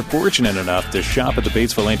 And if you're fortunate enough to shop at the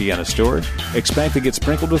Batesville, Indiana store, expect to get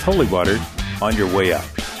sprinkled with holy water on your way out.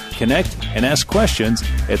 Connect and ask questions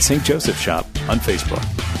at St. Joseph Shop on Facebook.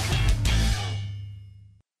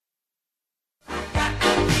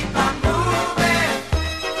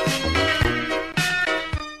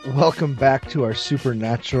 Welcome back to our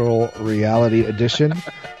supernatural reality edition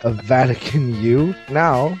of Vatican U.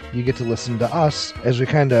 Now you get to listen to us as we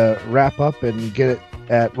kind of wrap up and get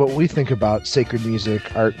at what we think about sacred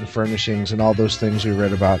music, art, and furnishings, and all those things we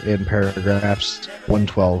read about in paragraphs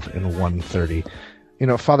 112 and 130.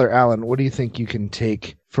 Father Allen, what do you think you can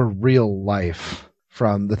take for real life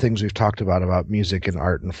from the things we've talked about music and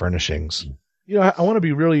art and furnishings? I want to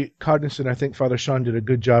be really cognizant. I think Father Sean did a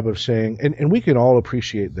good job of saying, and we can all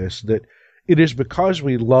appreciate this, that it is because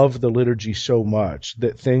we love the liturgy so much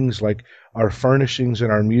that things like our furnishings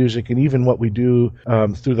and our music and even what we do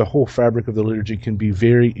through the whole fabric of the liturgy can be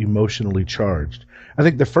very emotionally charged. I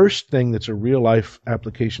think the first thing that's a real life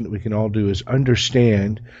application that we can all do is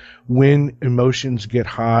understand when emotions get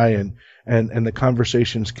high and the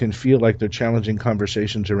conversations can feel like they're challenging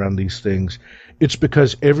conversations around these things. It's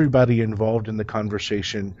because everybody involved in the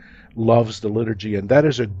conversation loves the liturgy, and that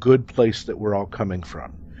is a good place that we're all coming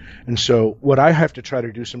from. And so what I have to try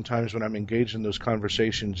to do sometimes when I'm engaged in those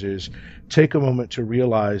conversations is take a moment to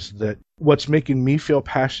realize that what's making me feel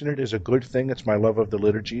passionate is a good thing. It's my love of the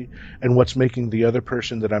liturgy. And what's making the other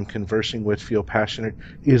person that I'm conversing with feel passionate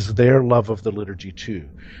is their love of the liturgy too.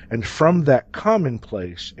 And from that common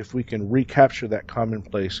place, if we can recapture that common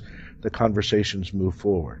place, the conversations move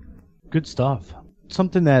forward. Good stuff.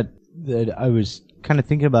 Something that I was kind of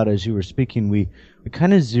thinking about as you were speaking, we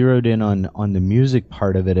kind of zeroed in on the music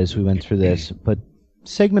part of it as we went through this, but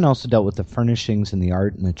segment also dealt with the furnishings and the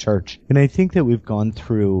art in the church. And I think that we've gone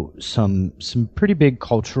through some pretty big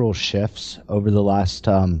cultural shifts over the last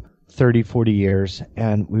 30, 40 years,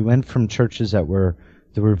 and we went from churches that were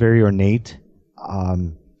very ornate,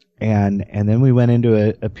 and then we went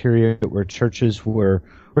into a period where churches were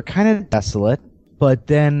kind of desolate. But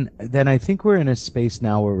then I think we're in a space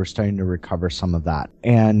now where we're starting to recover some of that.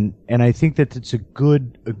 And I think that it's a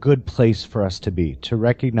good place for us to be, to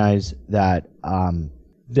recognize that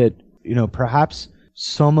perhaps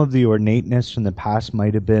some of the ornateness from the past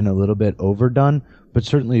might have been a little bit overdone, but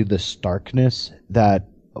certainly the starkness that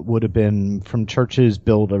would have been from churches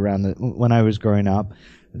built around when I was growing up,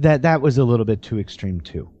 that was a little bit too extreme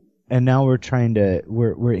too. now we're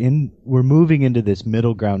we're moving into this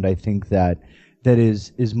middle ground. I think that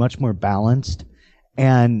is much more balanced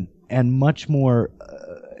and much more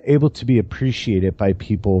able to be appreciated by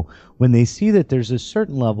people when they see that there's a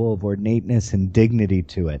certain level of ornateness and dignity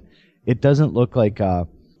to it. It doesn't look like a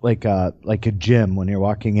gym when you're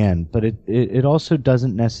walking in, but it also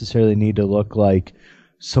doesn't necessarily need to look like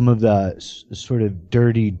some of the sort of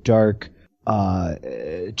dirty, dark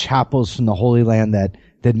chapels from the Holy Land that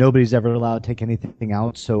nobody's ever allowed to take anything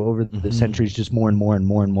out. So over the centuries, just more and more and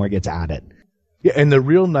more and more gets added. Yeah, and the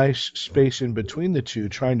real nice space in between the two,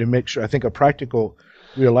 trying to make sure, I think a practical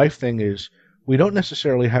real life thing is we don't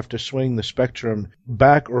necessarily have to swing the spectrum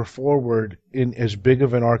back or forward in as big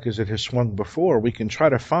of an arc as it has swung before. We can try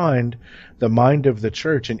to find the mind of the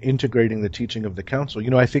church in integrating the teaching of the council.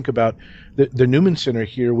 I think about the Newman Center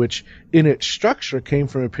here, which in its structure came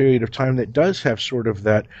from a period of time that does have sort of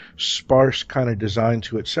that sparse kind of design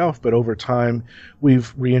to itself, but over time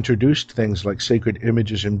we've reintroduced things like sacred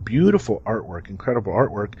images and beautiful artwork, incredible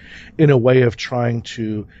artwork, in a way of trying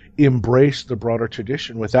to embrace the broader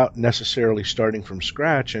tradition without necessarily starting from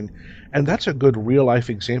scratch. And that's a good real life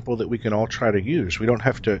example that we can all try to use. We don't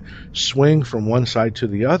have to swing from one side to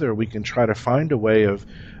the other. We can try to find a way of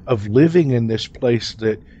living in this place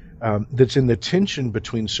that's in the tension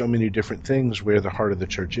between so many different things where the heart of the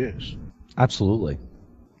church is. Absolutely.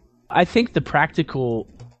 I think the practical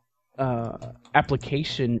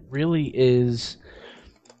application really is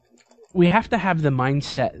we have to have the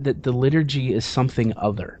mindset that the liturgy is something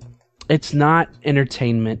other. It's not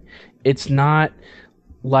entertainment. It's not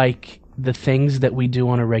like the things that we do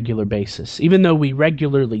on a regular basis. Even though we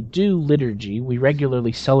regularly do liturgy, we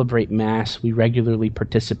regularly celebrate Mass, we regularly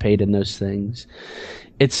participate in those things,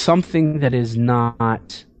 it's something that is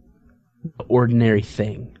not the ordinary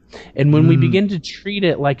thing. And when we begin to treat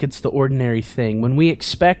it like it's the ordinary thing, when we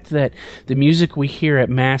expect that the music we hear at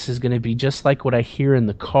Mass is going to be just like what I hear in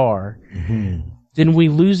the car, then we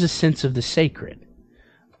lose a sense of the sacred.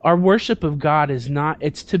 Our worship of God is not,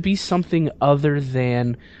 it's to be something other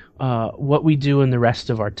than what we do in the rest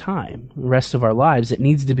of our time, the rest of our lives. It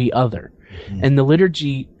needs to be other. And the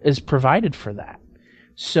liturgy is provided for that.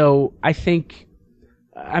 So I think,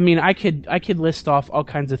 I could list off all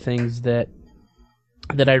kinds of things that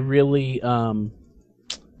I really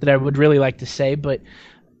that I would really like to say, but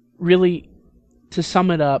really, to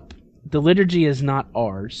sum it up, the liturgy is not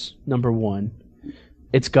ours, number one.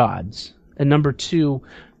 It's God's. And number two,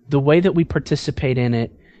 the way that we participate in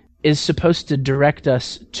it is supposed to direct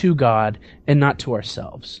us to God and not to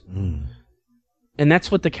ourselves. And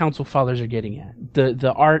that's what the Council Fathers are getting at.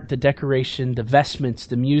 The art, the decoration, the vestments,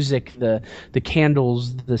 the music, the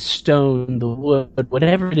candles, the stone, the wood,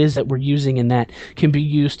 whatever it is that we're using in that can be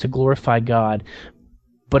used to glorify God.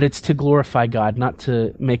 But it's to glorify God, not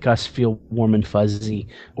to make us feel warm and fuzzy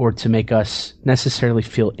or to make us necessarily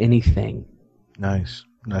feel anything. Nice.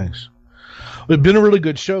 Well, it's been a really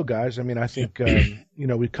good show, guys. I think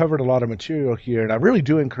we've covered a lot of material here, and I really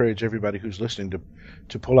do encourage everybody who's listening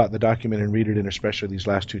to pull out the document and read it, and especially these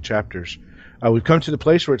last two chapters. We've come to the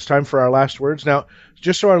place where it's time for our last words. Now,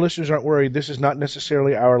 just so our listeners aren't worried, this is not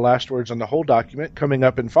necessarily our last words on the whole document. Coming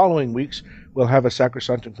up in following weeks, we'll have a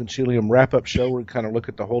Sacrosanctum Concilium wrap-up show where we kind of look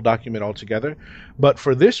at the whole document altogether. But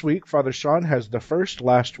for this week, Father Sean has the first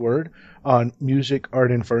last word on music,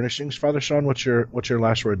 art, and furnishings. Father Sean, what's your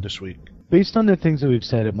last word this week? Based on the things that we've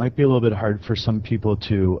said, it might be a little bit hard for some people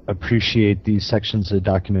to appreciate these sections of the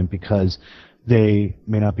document because they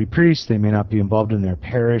may not be priests, they may not be involved in their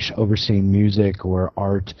parish overseeing music or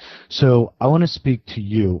art. So I want to speak to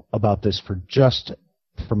you about this for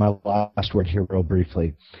my last word here real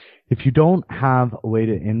briefly. If you don't have a way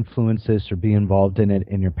to influence this or be involved in it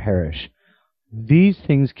in your parish, these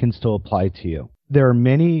things can still apply to you. There are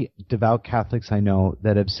many devout Catholics I know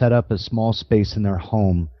that have set up a small space in their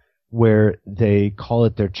home where they call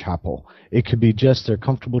it their chapel. It could be just their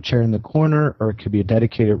comfortable chair in the corner, or it could be a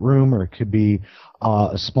dedicated room, or it could be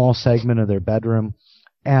a small segment of their bedroom.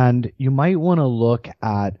 And you might want to look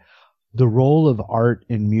at the role of art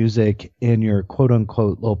and music in your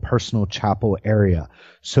quote-unquote little personal chapel area.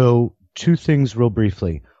 So 2 things real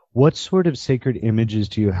briefly. What sort of sacred images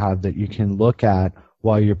do you have that you can look at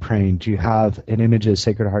while you're praying? Do you have an image of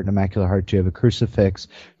Sacred Heart and Immaculate Heart? Do you have a crucifix?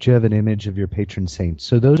 Do you have an image of your patron saint?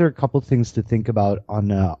 So those are a couple things to think about on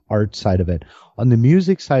the art side of it. On the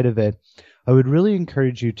music side of it, I would really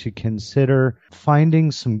encourage you to consider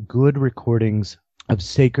finding some good recordings of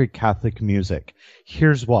sacred Catholic music.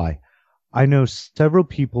 Here's why. I know several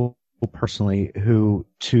people personally who,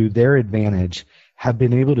 to their advantage, have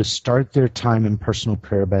been able to start their time in personal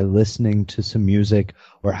prayer by listening to some music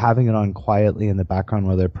or having it on quietly in the background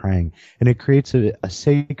while they're praying. And it creates a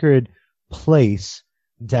sacred place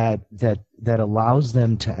that allows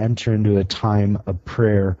them to enter into a time of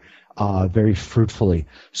prayer very fruitfully.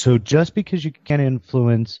 So just because you can't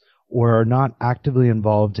influence or are not actively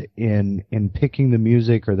involved in picking the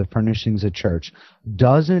music or the furnishings at church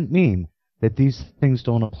doesn't mean that these things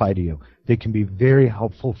don't apply to you. They can be very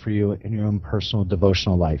helpful for you in your own personal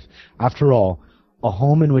devotional life. After all, a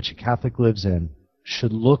home in which a Catholic lives in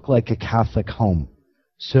should look like a Catholic home.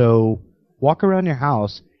 So walk around your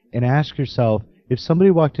house and ask yourself, if somebody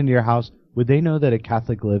walked into your house, would they know that a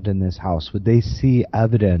Catholic lived in this house? Would they see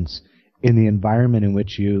evidence in the environment in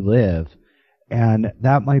which you live? And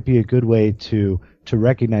that might be a good way to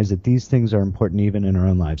recognize that these things are important even in our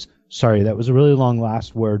own lives. Sorry, that was a really long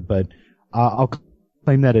last word, but I'll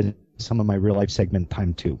claim that as some of my real life segment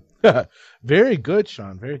time too. Very good,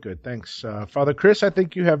 Sean. Very good. Thanks. Father Chris, I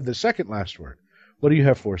think you have the second last word. What do you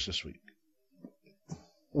have for us this week?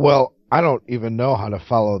 Well, I don't even know how to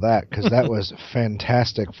follow that because that was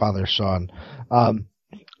fantastic, Father Sean. I'm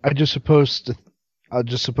just supposed to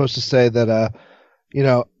say that,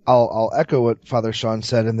 I'll echo what Father Sean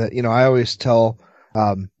said, and that, I always tell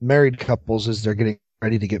married couples as they're getting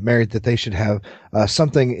ready to get married that they should have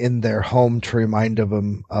something in their home to remind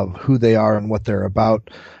them of who they are and what they're about.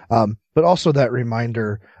 But also that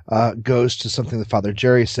reminder goes to something that Father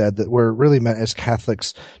Jerry said, that we're really meant as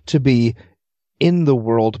Catholics to be in the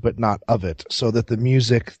world but not of it, so that the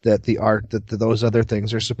music, that the art, that those other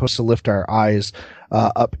things are supposed to lift our eyes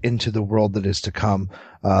up into the world that is to come,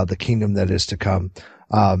 the kingdom that is to come.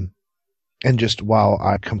 And just, wow,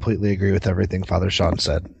 I completely agree with everything Father Sean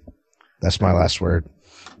said. That's my last word.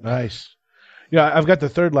 Nice. Yeah, I've got the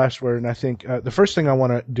third last word, and I think the first thing I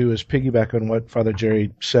want to do is piggyback on what Father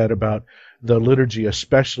Jerry said about the liturgy,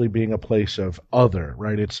 especially being a place of other,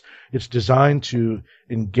 right? It's designed to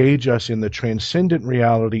engage us in the transcendent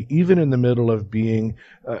reality, even in the middle of being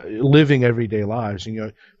living everyday lives.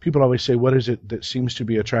 And, people always say, what is it that seems to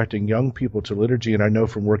be attracting young people to liturgy? And I know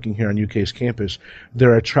from working here on UK's campus,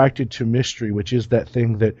 they're attracted to mystery, which is that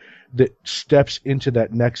thing that steps into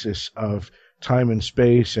that nexus of time and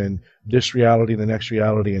space and this reality, the next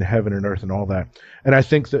reality, and heaven and earth and all that. And I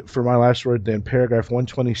think that for my last word, then, paragraph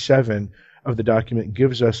 127 of the document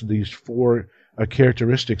gives us these four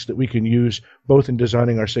characteristics that we can use both in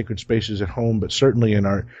designing our sacred spaces at home, but certainly in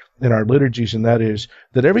our liturgies, and that is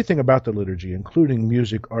that everything about the liturgy, including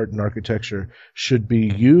music, art, and architecture, should be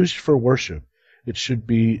used for worship. It should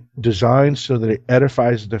be designed so that it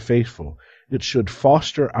edifies the faithful. It should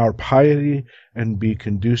foster our piety and be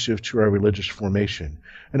conducive to our religious formation.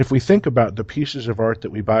 And if we think about the pieces of art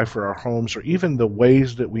that we buy for our homes, or even the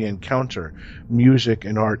ways that we encounter music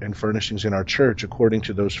and art and furnishings in our church according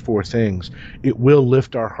to those four things, it will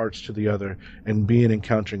lift our hearts to the other and be an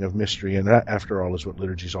encountering of mystery. And that, after all, is what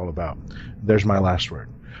liturgy is all about. There's my last word.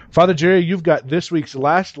 Father Jerry, you've got this week's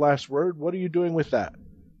last word. What are you doing with that?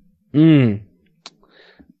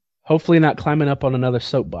 Hopefully not climbing up on another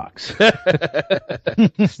soapbox. I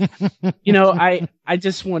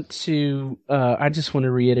just want to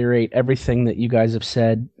reiterate everything that you guys have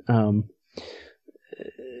said.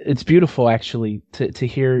 It's beautiful, actually, to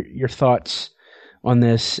hear your thoughts on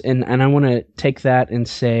this, and I want to take that and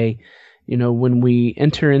say, when we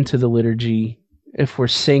enter into the liturgy, if we're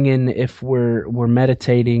singing, if we're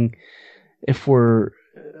meditating, if we're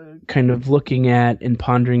kind of looking at and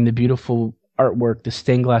pondering the beautiful artwork, the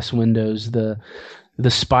stained glass windows, the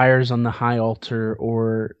spires on the high altar,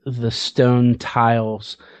 or the stone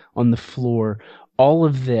tiles on the floor, all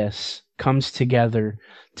of this comes together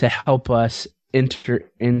to help us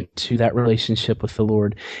enter into that relationship with the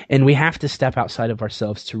Lord. And we have to step outside of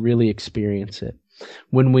ourselves to really experience it.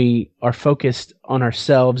 When we are focused on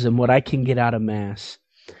ourselves and what I can get out of Mass,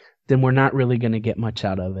 then we're not really going to get much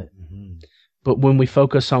out of it. Mm-hmm. But when we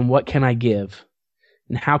focus on what can I give,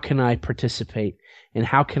 and how can I participate, and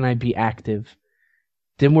how can I be active,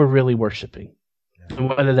 then we're really worshiping. Yeah. And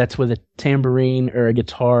whether that's with a tambourine or a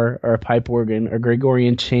guitar or a pipe organ or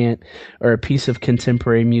Gregorian chant or a piece of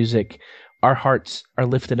contemporary music, our hearts are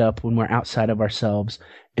lifted up when we're outside of ourselves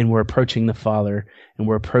and we're approaching the Father and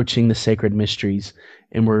we're approaching the sacred mysteries,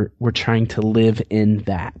 and we're trying to live in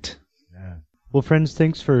that. Well, friends,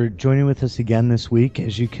 thanks for joining with us again this week.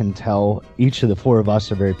 As you can tell, each of the four of us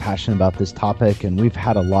are very passionate about this topic, and we've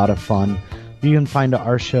had a lot of fun. You can find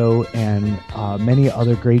our show and many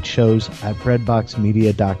other great shows at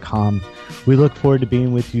breadboxmedia.com. We look forward to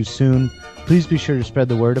being with you soon. Please be sure to spread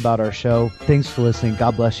the word about our show. Thanks for listening.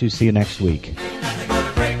 God bless you. See you next week.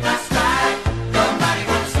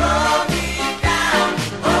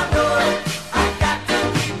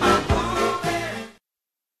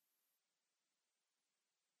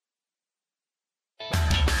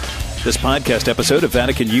 This podcast episode of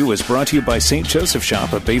Vatican U is brought to you by St. Joseph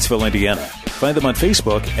Shop of Batesville, Indiana. Find them on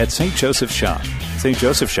Facebook at St. Joseph Shop. St.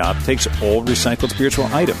 Joseph Shop takes all recycled spiritual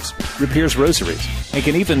items, repairs rosaries, and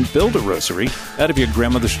can even build a rosary out of your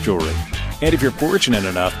grandmother's jewelry. And if you're fortunate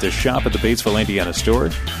enough to shop at the Batesville, Indiana store,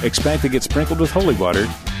 expect to get sprinkled with holy water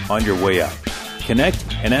on your way out. Connect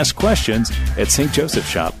and ask questions at St. Joseph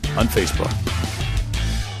Shop on Facebook.